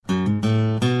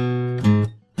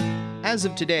As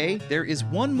of today, there is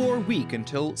one more week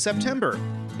until September,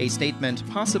 a statement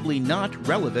possibly not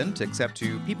relevant except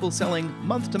to people selling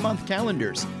month-to-month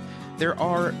calendars. There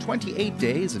are 28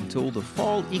 days until the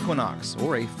fall equinox,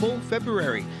 or a full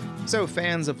February, so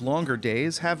fans of longer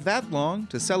days have that long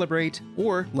to celebrate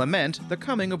or lament the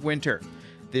coming of winter.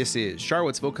 This is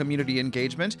Charlottesville Community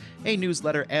Engagement, a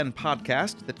newsletter and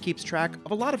podcast that keeps track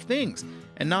of a lot of things,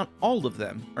 and not all of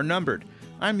them are numbered.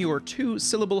 I'm your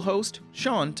two-syllable host,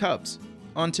 Sean Tubbs.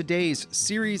 On today's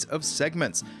series of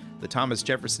segments, the Thomas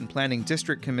Jefferson Planning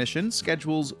District Commission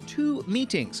schedules 2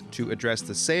 meetings to address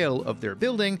the sale of their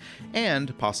building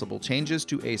and possible changes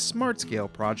to a smart-scale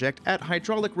project at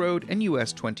Hydraulic Road and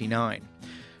US 29.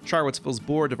 Charlottesville's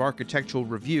Board of Architectural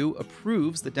Review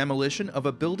approves the demolition of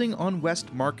a building on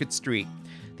West Market Street.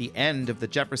 The end of the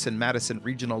Jefferson-Madison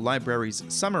Regional Library's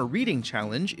Summer Reading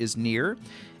Challenge is near,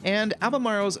 and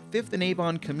Albemarle's 5th and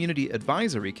Avon Community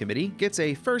Advisory Committee gets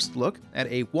a first look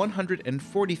at a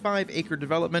 145-acre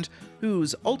development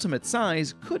whose ultimate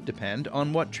size could depend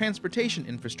on what transportation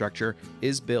infrastructure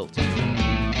is built.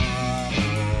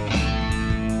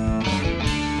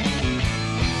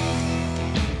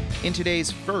 In today's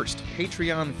first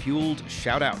Patreon-fueled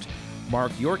shout-out,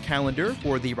 mark your calendar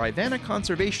for the Rivanna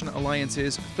Conservation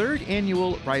Alliance's 3rd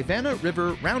annual Rivanna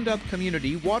River Roundup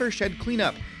Community Watershed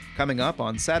Cleanup, coming up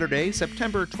on Saturday,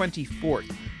 September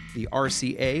 24th. The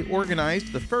RCA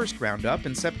organized the first roundup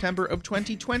in September of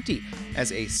 2020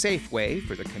 as a safe way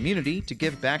for the community to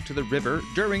give back to the river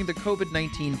during the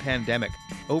COVID-19 pandemic.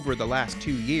 Over the last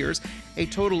 2 years, a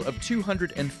total of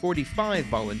 245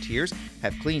 volunteers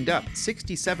have cleaned up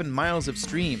 67 miles of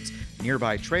streams,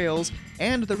 nearby trails,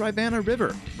 and the Rivanna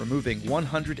River, removing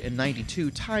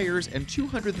 192 tires and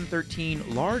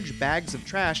 213 large bags of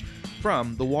trash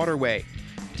from the waterway.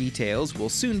 Details will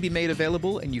soon be made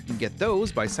available, and you can get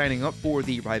those by signing up for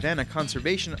the Rivanna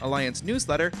Conservation Alliance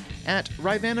newsletter at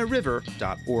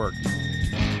rivannariver.org.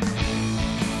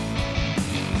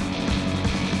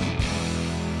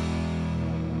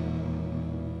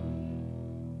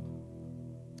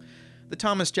 The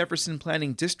Thomas Jefferson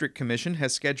Planning District Commission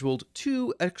has scheduled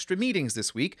 2 extra meetings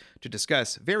this week to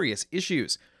discuss various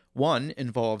issues. One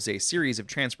involves a series of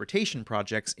transportation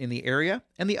projects in the area,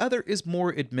 and the other is more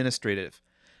administrative.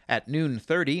 At noon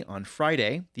 30 on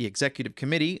Friday, the Executive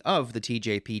Committee of the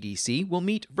TJPDC will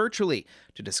meet virtually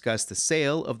to discuss the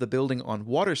sale of the building on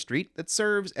Water Street that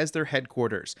serves as their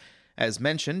headquarters. As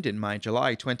mentioned in my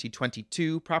July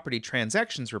 2022 Property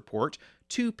Transactions Report,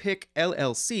 2PIC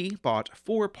LLC bought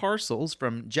 4 parcels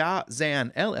from Ja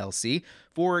Zan LLC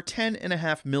for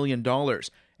 $10.5 million,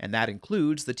 and that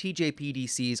includes the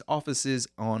TJPDC's offices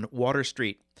on Water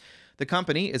Street. The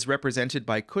company is represented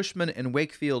by Cushman &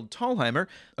 Wakefield Thalheimer,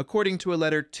 according to a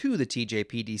letter to the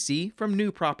TJPDC from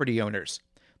new property owners.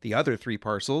 The other 3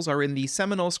 parcels are in the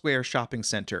Seminole Square Shopping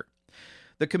Center.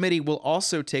 The committee will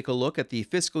also take a look at the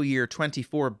fiscal year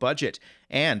 24 budget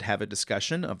and have a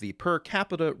discussion of the per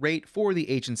capita rate for the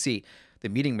agency. The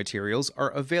meeting materials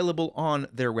are available on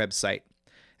their website.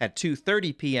 At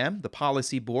 2:30 p.m., the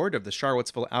Policy Board of the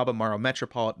Charlottesville-Albemarle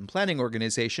Metropolitan Planning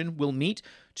Organization will meet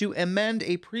to amend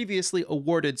a previously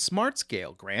awarded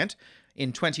SmartScale grant.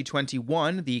 In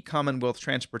 2021, the Commonwealth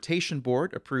Transportation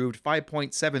Board approved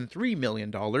 $5.73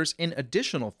 million in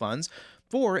additional funds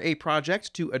for a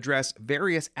project to address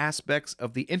various aspects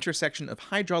of the intersection of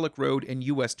Hydraulic Road and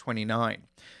US 29.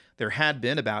 There had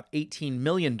been about $18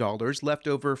 million left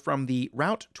over from the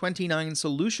Route 29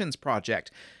 Solutions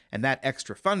project, and that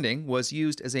extra funding was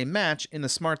used as a match in the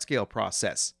SmartScale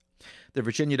process. The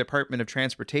Virginia Department of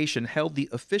Transportation held the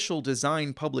official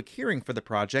design public hearing for the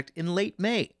project in late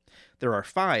May. There are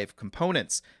 5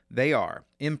 components. They are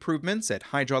improvements at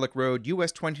Hydraulic Road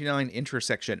US 29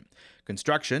 intersection,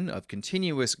 construction of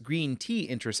continuous green T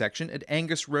intersection at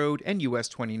Angus Road and US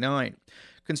 29,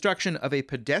 construction of a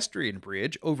pedestrian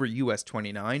bridge over US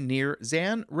 29 near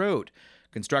Zan Road,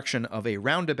 construction of a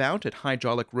roundabout at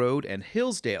Hydraulic Road and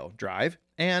Hillsdale Drive,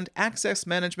 and access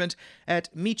management at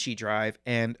Meechee Drive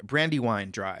and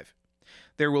Brandywine Drive.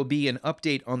 There will be an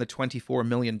update on the $24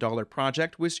 million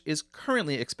project, which is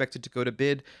currently expected to go to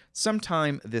bid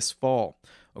sometime this fall.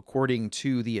 According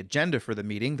to the agenda for the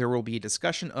meeting, there will be a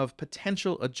discussion of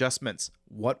potential adjustments.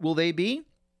 What will they be?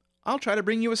 I'll try to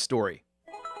bring you a story.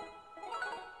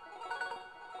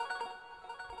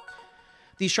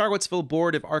 The Charlottesville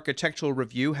Board of Architectural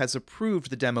Review has approved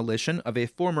the demolition of a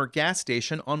former gas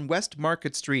station on West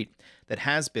Market Street that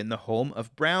has been the home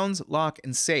of Brown's Lock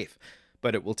and Safe,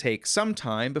 but it will take some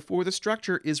time before the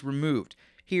structure is removed.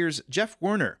 Here's Jeff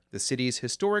Werner, the city's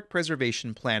historic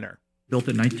preservation planner. Built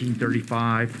in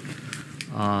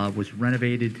 1935, was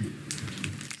renovated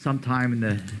sometime in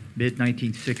the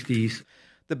mid-1960s.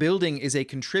 The building is a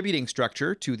contributing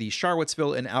structure to the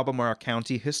Charlottesville and Albemarle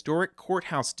County Historic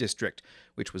Courthouse District,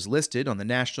 which was listed on the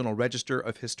National Register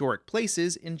of Historic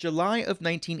Places in July of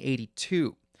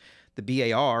 1982.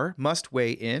 The BAR must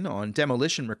weigh in on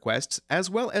demolition requests as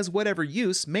well as whatever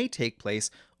use may take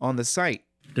place on the site.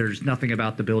 There's nothing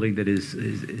about the building that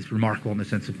is remarkable in the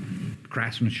sense of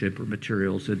craftsmanship or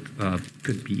materials that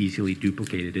could be easily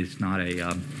duplicated. It's not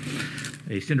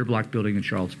a cinder block building in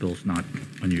Charlottesville. It's not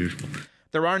unusual.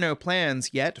 There are no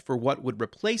plans yet for what would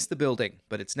replace the building,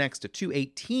 but it's next to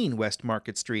 218 West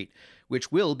Market Street,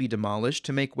 which will be demolished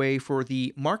to make way for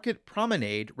the Market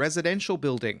Promenade residential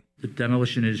building. The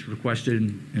demolition is requested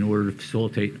in order to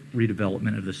facilitate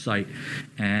redevelopment of the site.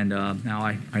 And now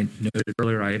I noted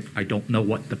earlier, I don't know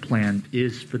what the plan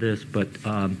is for this, but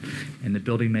and the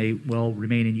building may well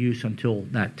remain in use until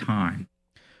that time.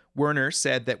 Werner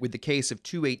said that with the case of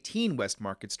 218 West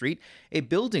Market Street, a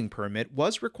building permit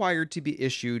was required to be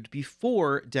issued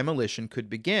before demolition could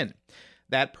begin.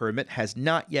 That permit has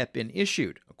not yet been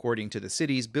issued, according to the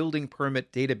city's building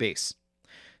permit database.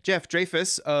 Jeff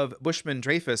Dreyfus of Bushman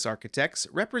Dreyfus Architects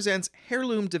represents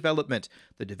Heirloom Development,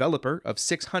 the developer of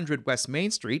 600 West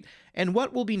Main Street and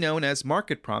what will be known as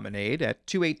Market Promenade at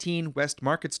 218 West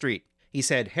Market Street. He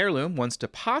said Heirloom wants to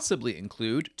possibly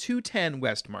include 210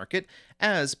 West Market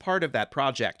as part of that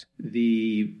project.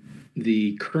 The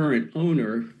current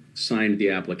owner signed the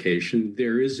application.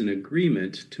 There is an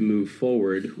agreement to move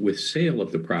forward with sale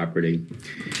of the property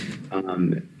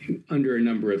under a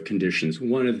number of conditions.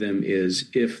 One of them is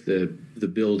if the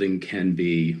building can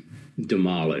be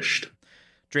demolished.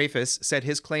 Dreyfus said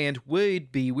his client would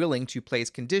be willing to place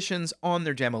conditions on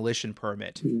their demolition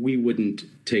permit. We wouldn't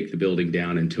take the building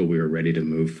down until we were ready to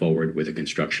move forward with a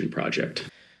construction project.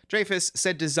 Dreyfus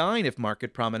said design of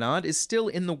Market Promenade is still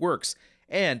in the works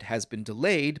and has been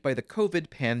delayed by the COVID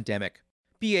pandemic.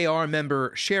 BAR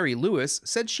member Sherry Lewis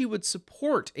said she would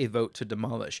support a vote to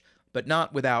demolish, but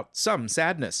not without some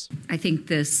sadness. I think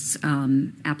this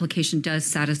application does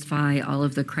satisfy all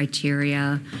of the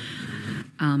criteria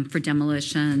for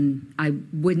demolition. I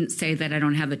wouldn't say that I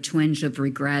don't have a twinge of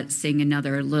regret seeing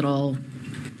another little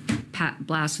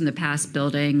blast from the past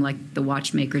building like the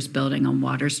Watchmakers building on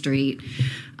Water Street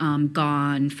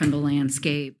gone from the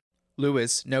landscape.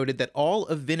 Lewis noted that all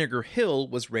of Vinegar Hill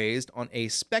was raised on a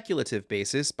speculative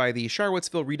basis by the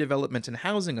Charlottesville Redevelopment and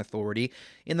Housing Authority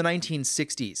in the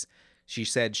 1960s. She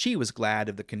said she was glad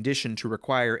of the condition to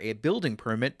require a building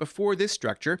permit before this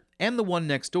structure and the one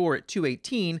next door at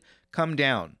 218 come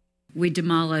down. We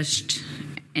demolished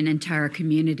an entire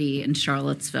community in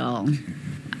Charlottesville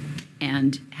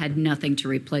and had nothing to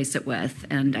replace it with,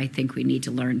 and I think we need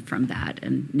to learn from that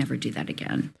and never do that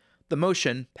again. The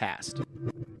motion passed.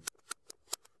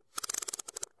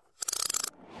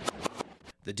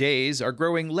 The days are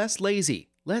growing less lazy,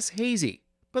 less hazy,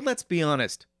 but let's be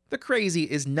honest, the crazy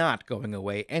is not going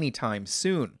away anytime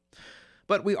soon.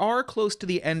 But we are close to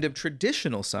the end of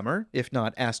traditional summer, if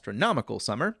not astronomical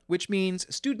summer, which means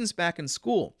students back in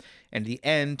school, and the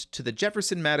end to the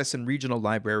Jefferson Madison Regional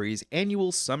Library's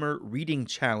annual Summer Reading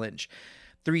Challenge.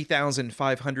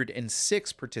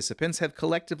 3,506 participants have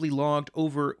collectively logged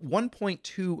over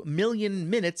 1.2 million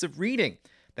minutes of reading.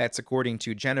 That's according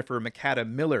to Jennifer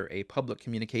McAdam Miller, a public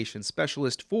communications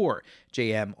specialist for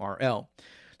JMRL.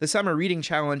 The Summer Reading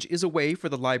Challenge is a way for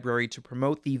the library to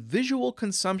promote the visual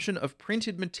consumption of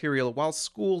printed material while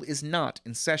school is not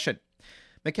in session.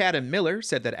 McAdam Miller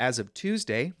said that as of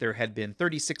Tuesday, there had been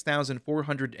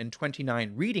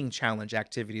 36,429 Reading Challenge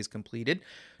activities completed,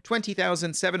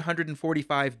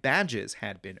 20,745 badges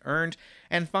had been earned,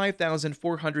 and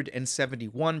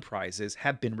 5,471 prizes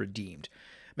have been redeemed.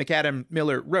 McAdam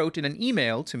Miller wrote in an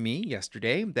email to me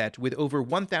yesterday that with over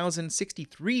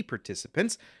 1,063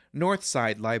 participants,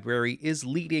 Northside Library is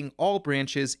leading all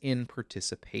branches in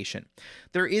participation.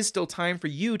 There is still time for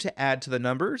you to add to the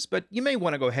numbers, but you may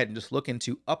want to go ahead and just look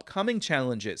into upcoming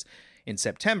challenges. In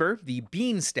September, the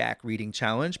Beanstack Reading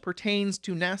Challenge pertains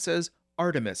to NASA's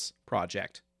Artemis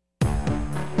project.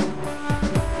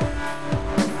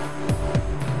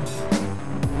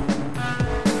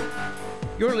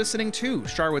 You're listening to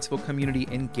Charlottesville Community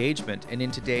Engagement, and in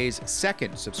today's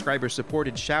second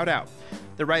subscriber-supported shout-out,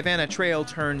 the Rivanna Trail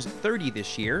turns 30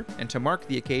 this year, and to mark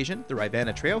the occasion, the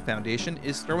Rivanna Trail Foundation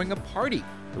is throwing a party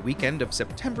the weekend of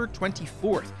September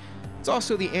 24th. It's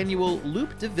also the annual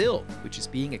Loop de Ville, which is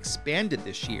being expanded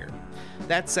this year.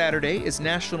 That Saturday is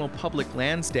National Public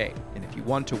Lands Day, and if you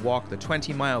want to walk the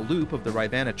 20-mile loop of the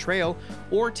Rivanna Trail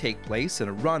or take place in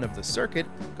a run of the circuit,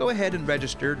 go ahead and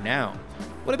register now.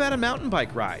 What about a mountain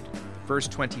bike ride?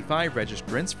 First 25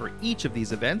 registrants for each of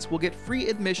these events will get free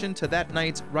admission to that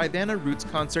night's Rivanna Roots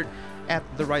concert at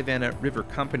the Rivanna River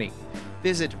Company.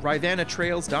 Visit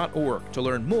rivannatrails.org to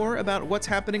learn more about what's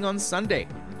happening on Sunday,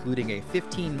 including a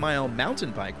 15-mile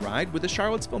mountain bike ride with the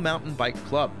Charlottesville Mountain Bike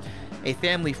Club, a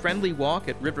family-friendly walk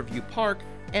at Riverview Park,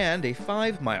 and a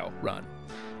 5-mile run.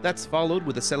 That's followed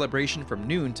with a celebration from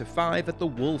noon to 5 at the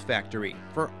Wool Factory.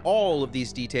 For all of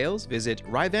these details, visit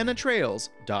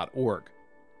rivannatrails.org.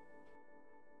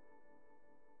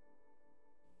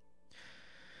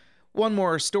 One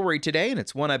more story today, and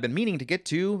it's one I've been meaning to get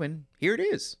to, and here it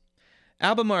is.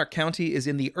 Albemarle County is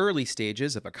in the early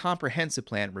stages of a comprehensive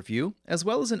plan review, as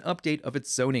well as an update of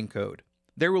its zoning code.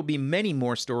 There will be many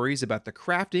more stories about the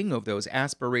crafting of those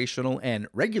aspirational and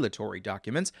regulatory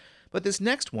documents, but this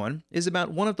next one is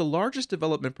about one of the largest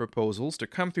development proposals to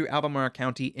come through Albemarle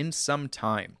County in some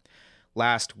time.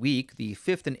 Last week, the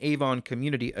Fifth and Avon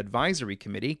Community Advisory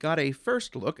Committee got a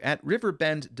first look at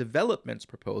Riverbend Development's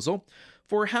proposal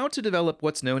for how to develop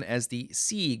what's known as the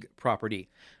Sieg property.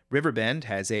 Riverbend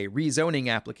has a rezoning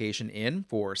application in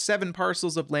for 7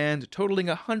 parcels of land totaling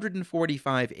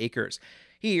 145 acres.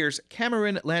 Here's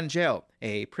Cameron Langell,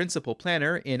 a principal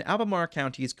planner in Albemarle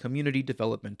County's Community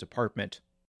Development Department.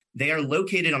 They are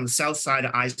located on the south side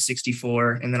of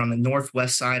I-64 and then on the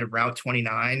northwest side of Route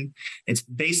 29. It's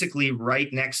basically right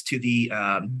next to the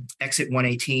exit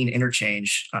 118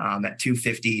 interchange at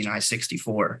 250 and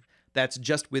I-64. That's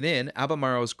just within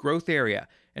Albemarle's growth area,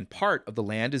 and part of the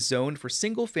land is zoned for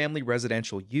single-family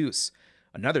residential use.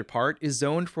 Another part is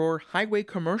zoned for highway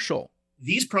commercial.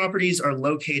 These properties are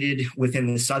located within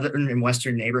the southern and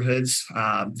western neighborhoods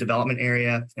development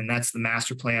area, and that's the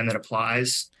master plan that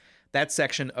applies. That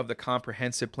section of the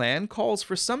comprehensive plan calls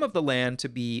for some of the land to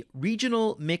be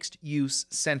regional mixed-use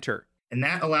center. And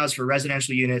that allows for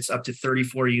residential units up to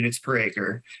 34 units per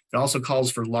acre. It also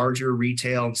calls for larger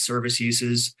retail and service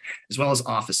uses, as well as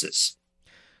offices.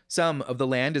 Some of the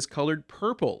land is colored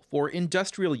purple for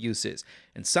industrial uses,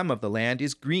 and some of the land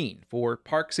is green for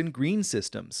parks and green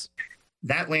systems.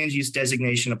 That land use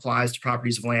designation applies to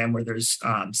properties of land where there's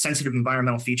sensitive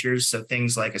environmental features, so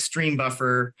things like a stream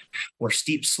buffer or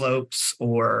steep slopes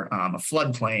or a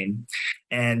floodplain.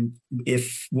 And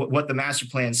if what the master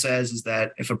plan says is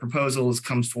that if a proposal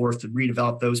comes forth to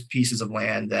redevelop those pieces of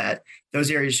land, that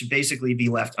those areas should basically be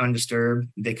left undisturbed.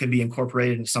 They could be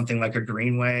incorporated into something like a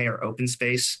greenway or open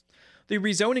space. The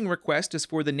rezoning request is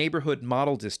for the Neighborhood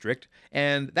Model District,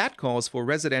 and that calls for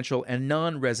residential and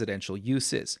non-residential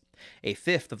uses. A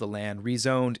fifth of the land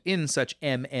rezoned in such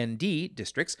MND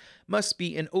districts must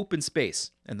be in open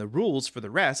space, and the rules for the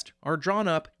rest are drawn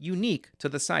up unique to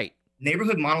the site.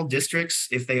 Neighborhood model districts,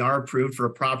 if they are approved for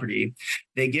a property,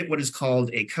 they get what is called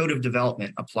a code of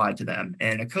development applied to them.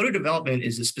 And a code of development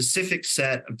is a specific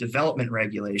set of development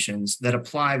regulations that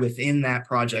apply within that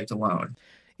project alone.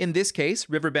 In this case,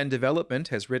 Riverbend Development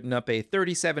has written up a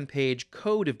 37-page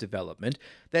code of development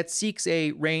that seeks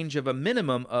a range of a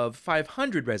minimum of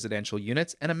 500 residential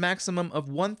units and a maximum of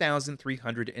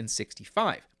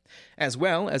 1,365, as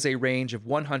well as a range of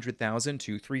 100,000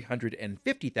 to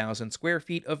 350,000 square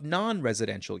feet of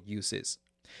non-residential uses.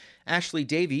 Ashley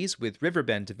Davies with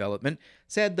Riverbend Development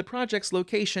said the project's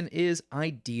location is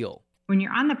ideal. When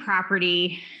you're on the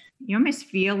property, you almost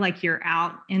feel like you're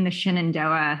out in the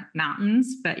Shenandoah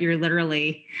Mountains, but you're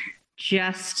literally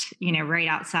just, right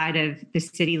outside of the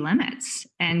city limits.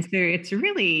 And so it's a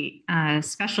really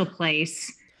special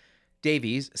place.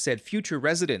 Davies said future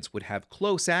residents would have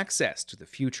close access to the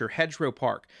future hedgerow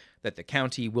park that the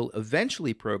county will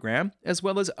eventually program, as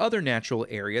well as other natural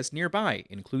areas nearby,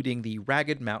 including the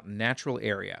Ragged Mountain Natural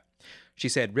Area. She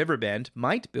said Riverbend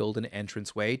might build an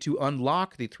entranceway to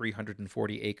unlock the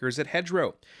 340 acres at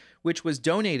Hedgerow, which was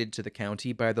donated to the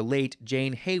county by the late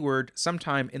Jane Hayward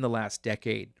sometime in the last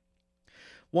decade.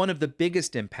 One of the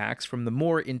biggest impacts from the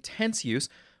more intense use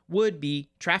would be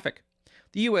traffic.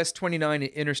 The US 29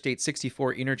 and Interstate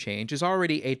 64 interchange is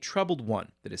already a troubled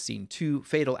one that has seen 2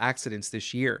 fatal accidents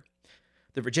this year.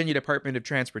 The Virginia Department of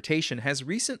Transportation has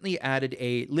recently added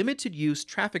a limited-use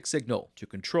traffic signal to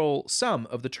control some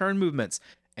of the turn movements,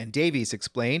 and Davies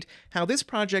explained how this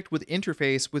project would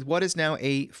interface with what is now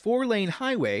a 4-lane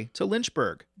highway to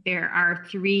Lynchburg. There are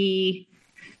 3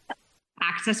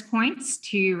 access points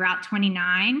to Route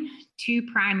 29, 2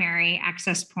 primary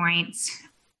access points,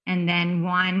 and then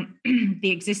one,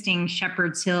 the existing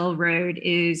Shepherd's Hill Road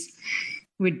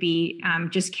would be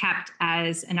just kept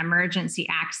as an emergency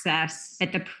access.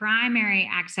 But the primary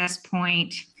access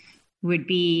point would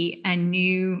be a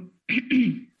new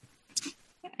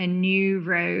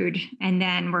road. And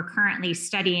then we're currently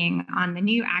studying on the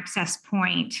new access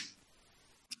point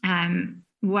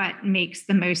what makes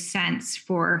the most sense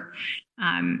for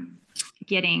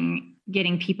getting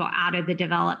people out of the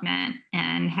development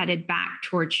and headed back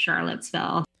towards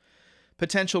Charlottesville.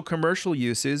 Potential commercial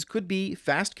uses could be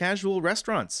fast casual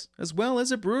restaurants, as well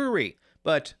as a brewery.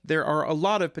 But there are a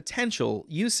lot of potential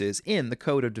uses in the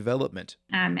Code of Development.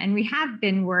 And we have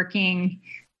been working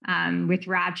with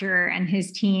Roger and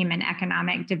his team in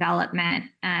economic development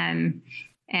and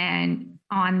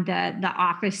on the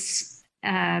office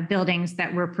buildings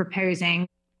that we're proposing.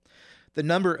 The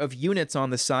number of units on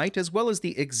the site, as well as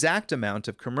the exact amount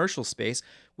of commercial space,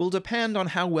 will depend on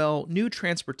how well new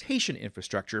transportation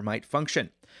infrastructure might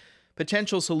function.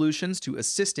 Potential solutions to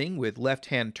assisting with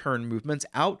left-hand turn movements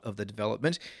out of the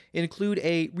development include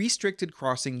a restricted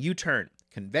crossing U-turn,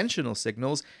 conventional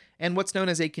signals, and what's known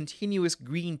as a continuous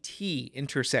green T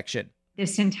intersection.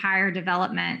 This entire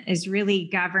development is really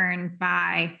governed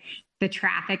by the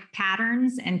traffic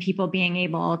patterns and people being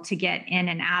able to get in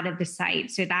and out of the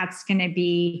site. So that's going to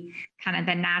be kind of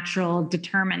the natural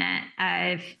determinant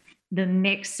of the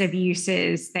mix of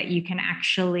uses that you can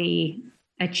actually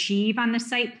achieve on the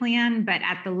site plan. But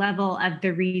at the level of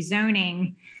the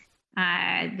rezoning,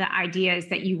 the idea is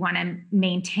that you want to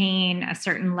maintain a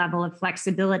certain level of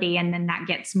flexibility, and then that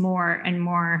gets more and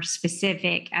more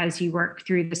specific as you work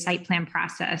through the site plan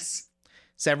process.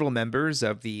 Several members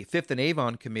of the Fifth and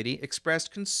Avon Committee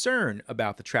expressed concern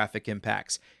about the traffic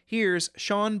impacts. Here's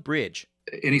Sean Bridge.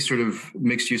 Any sort of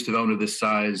mixed-use development of this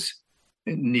size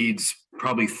needs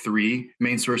probably 3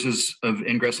 main sources of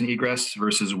ingress and egress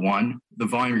versus 1. The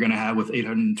volume you're going to have with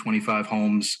 825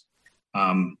 homes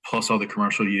plus all the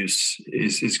commercial use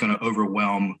is going to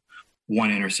overwhelm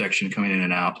one intersection coming in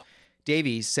and out.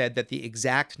 Davies said that the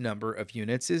exact number of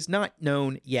units is not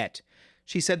known yet.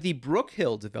 She said the Brook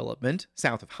Hill development,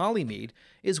 south of Hollymead,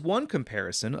 is one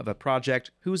comparison of a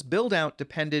project whose build-out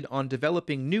depended on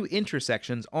developing new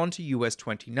intersections onto US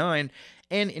 29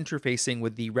 and interfacing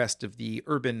with the rest of the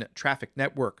urban traffic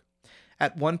network.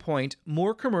 At one point,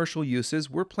 more commercial uses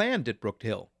were planned at Brook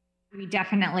Hill. We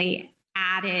definitely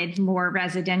added more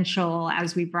residential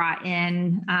as we brought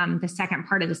in the second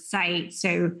part of the site.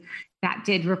 So that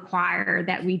did require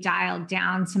that we dialed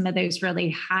down some of those really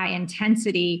high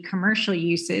intensity commercial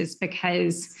uses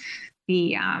because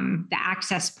the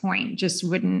access point just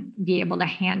wouldn't be able to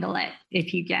handle it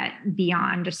if you get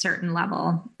beyond a certain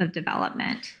level of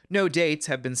development. No dates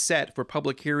have been set for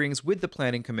public hearings with the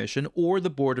Planning Commission or the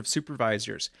Board of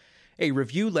Supervisors. A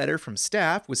review letter from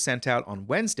staff was sent out on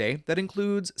Wednesday that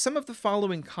includes some of the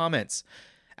following comments.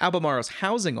 Albemarle's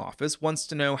housing office wants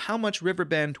to know how much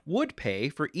Riverbend would pay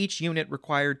for each unit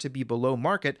required to be below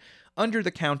market under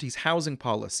the county's housing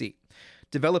policy.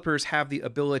 Developers have the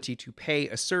ability to pay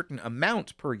a certain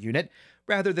amount per unit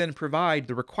rather than provide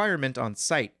the requirement on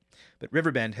site, but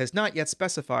Riverbend has not yet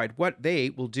specified what they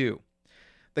will do.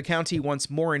 The county wants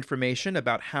more information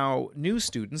about how new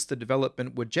students the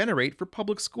development would generate for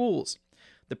public schools.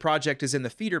 The project is in the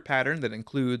feeder pattern that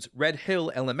includes Red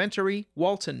Hill Elementary,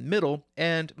 Walton Middle,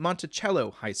 and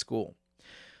Monticello High School.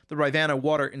 The Rivanna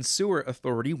Water and Sewer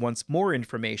Authority wants more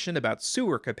information about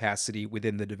sewer capacity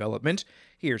within the development.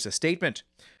 Here's a statement.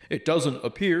 It doesn't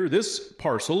appear this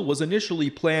parcel was initially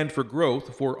planned for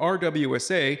growth, for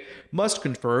RWSA must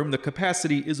confirm the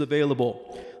capacity is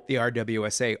available. The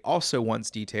RWSA also wants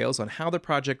details on how the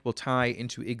project will tie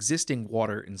into existing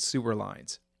water and sewer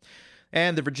lines.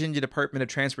 And the Virginia Department of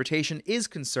Transportation is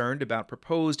concerned about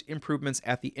proposed improvements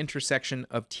at the intersection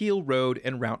of Teal Road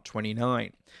and Route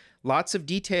 29. Lots of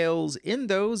details in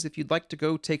those if you'd like to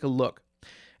go take a look.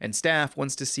 And staff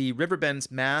wants to see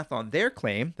Riverbend's math on their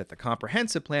claim that the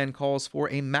comprehensive plan calls for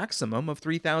a maximum of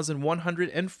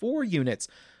 3,104 units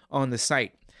on the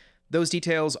site. Those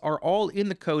details are all in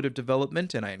the Code of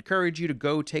Development, and I encourage you to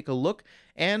go take a look,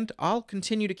 and I'll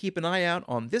continue to keep an eye out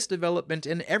on this development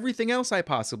and everything else I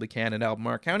possibly can in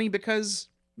Albemarle County because,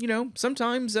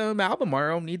 sometimes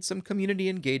Albemarle needs some community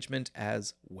engagement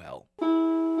as well.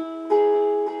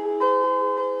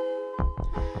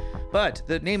 But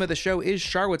the name of the show is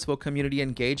Charlottesville Community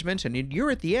Engagement, and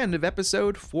you're at the end of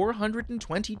episode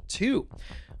 422.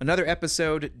 Another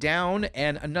episode down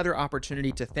and another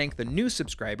opportunity to thank the new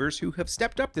subscribers who have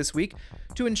stepped up this week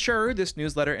to ensure this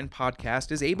newsletter and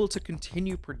podcast is able to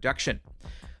continue production.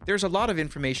 There's a lot of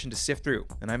information to sift through,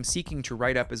 and I'm seeking to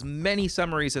write up as many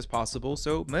summaries as possible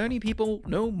so many people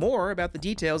know more about the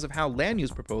details of how land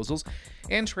use proposals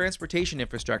and transportation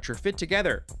infrastructure fit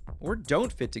together, or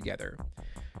don't fit together.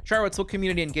 Charlottesville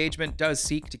Community Engagement does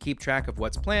seek to keep track of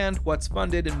what's planned, what's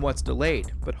funded, and what's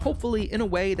delayed, but hopefully in a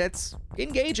way that's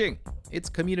engaging. It's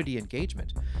community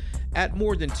engagement. At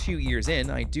more than 2 years in,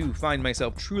 I do find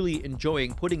myself truly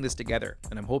enjoying putting this together,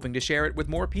 and I'm hoping to share it with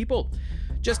more people.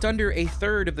 Just under a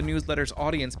third of the newsletter's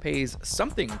audience pays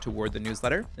something toward the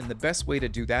newsletter, and the best way to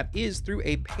do that is through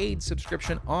a paid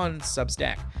subscription on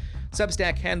Substack.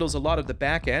 Substack handles a lot of the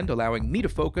back end, allowing me to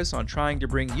focus on trying to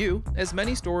bring you as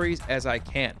many stories as I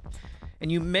can.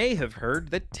 And you may have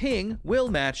heard that Ting will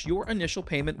match your initial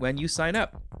payment when you sign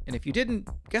up. And if you didn't,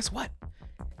 guess what?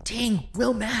 Ting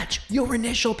will match your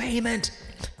initial payment.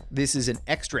 This is an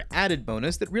extra added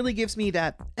bonus that really gives me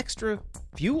that extra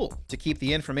fuel to keep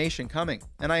the information coming,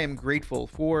 and I am grateful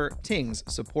for Ting's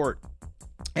support.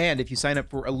 And if you sign up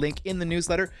for a link in the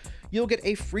newsletter, you'll get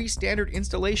a free standard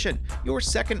installation, your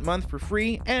second month for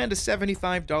free, and a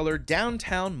 $75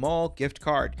 downtown mall gift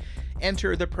card.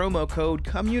 Enter the promo code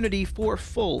COMMUNITY for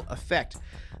full effect.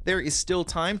 There is still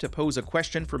time to pose a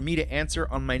question for me to answer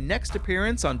on my next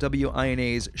appearance on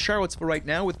WINA's Charlottesville Right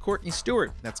Now with Courtney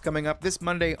Stewart. That's coming up this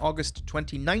Monday, August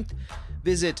 29th.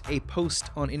 Visit a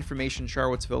post on Information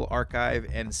Charlottesville archive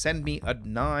and send me a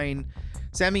 9,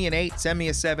 send me an 8, send me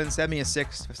a 7, send me a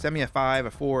 6, send me a 5,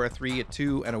 a 4, a 3, a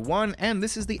 2, and a 1. And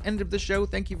this is the end of the show.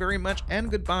 Thank you very much and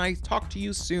goodbye. Talk to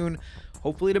you soon.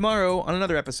 Hopefully tomorrow on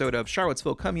another episode of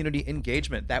Charlottesville Community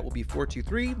Engagement. That will be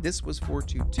 423. This was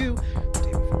 422. The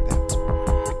day before that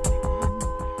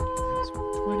was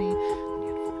 420. Then you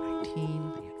had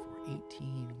 419. Then you had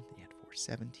 418. Then you had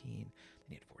 417. Then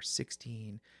you had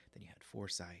 416. Then you had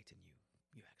Foresight, and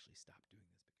you actually stopped doing